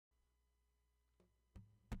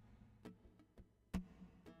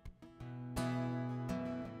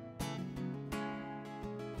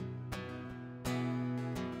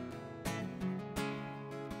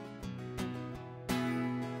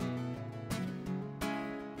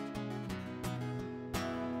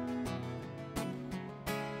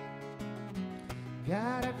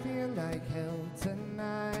God, I feel like hell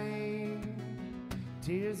tonight.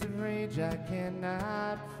 Tears of rage I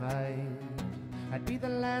cannot fight. I'd be the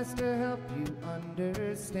last to help you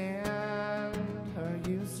understand. Are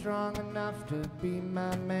you strong enough to be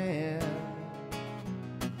my man?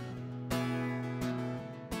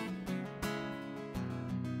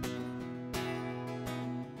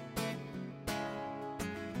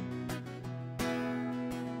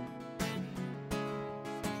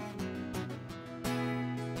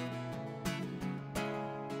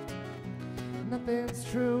 Nothing's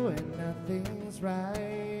true and nothing's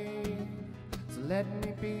right, so let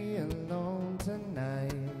me be alone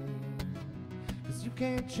tonight. 'Cause you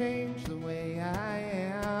can't change the way I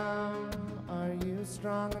am. Are you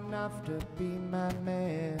strong enough to be my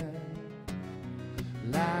man?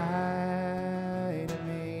 Lie to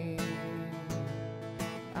me,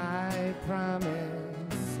 I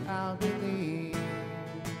promise I'll believe.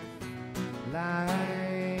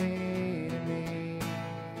 Lie to me,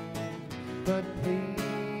 but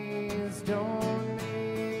please don't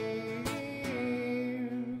leave.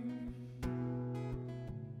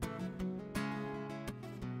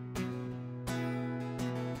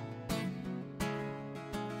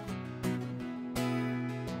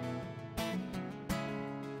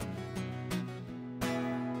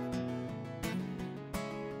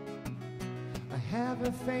 I have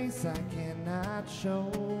a face I cannot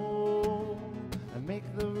show. I make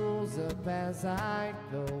the rules up as I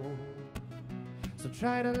go. So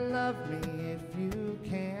try to love me if you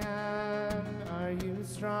can. Are you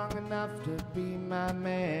strong enough to be my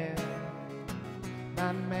man?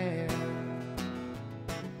 My man.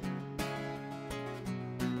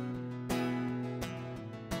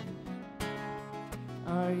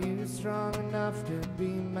 Are you strong enough to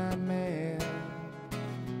be my man?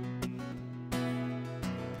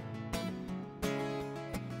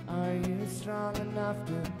 Are you strong enough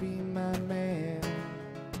to be my man?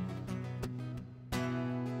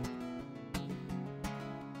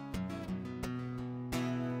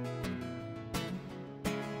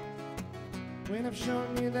 When I've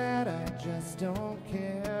shown you that I just don't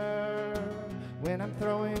care, when I'm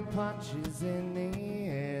throwing punches in the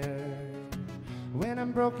air, when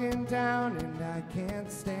I'm broken down and I can't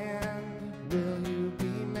stand, will you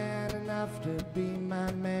be man enough to be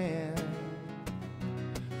my man?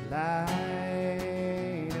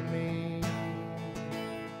 Lie to me,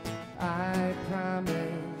 I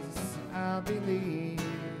promise I'll believe.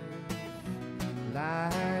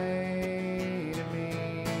 Lie to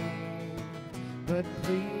me, but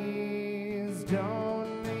please don't.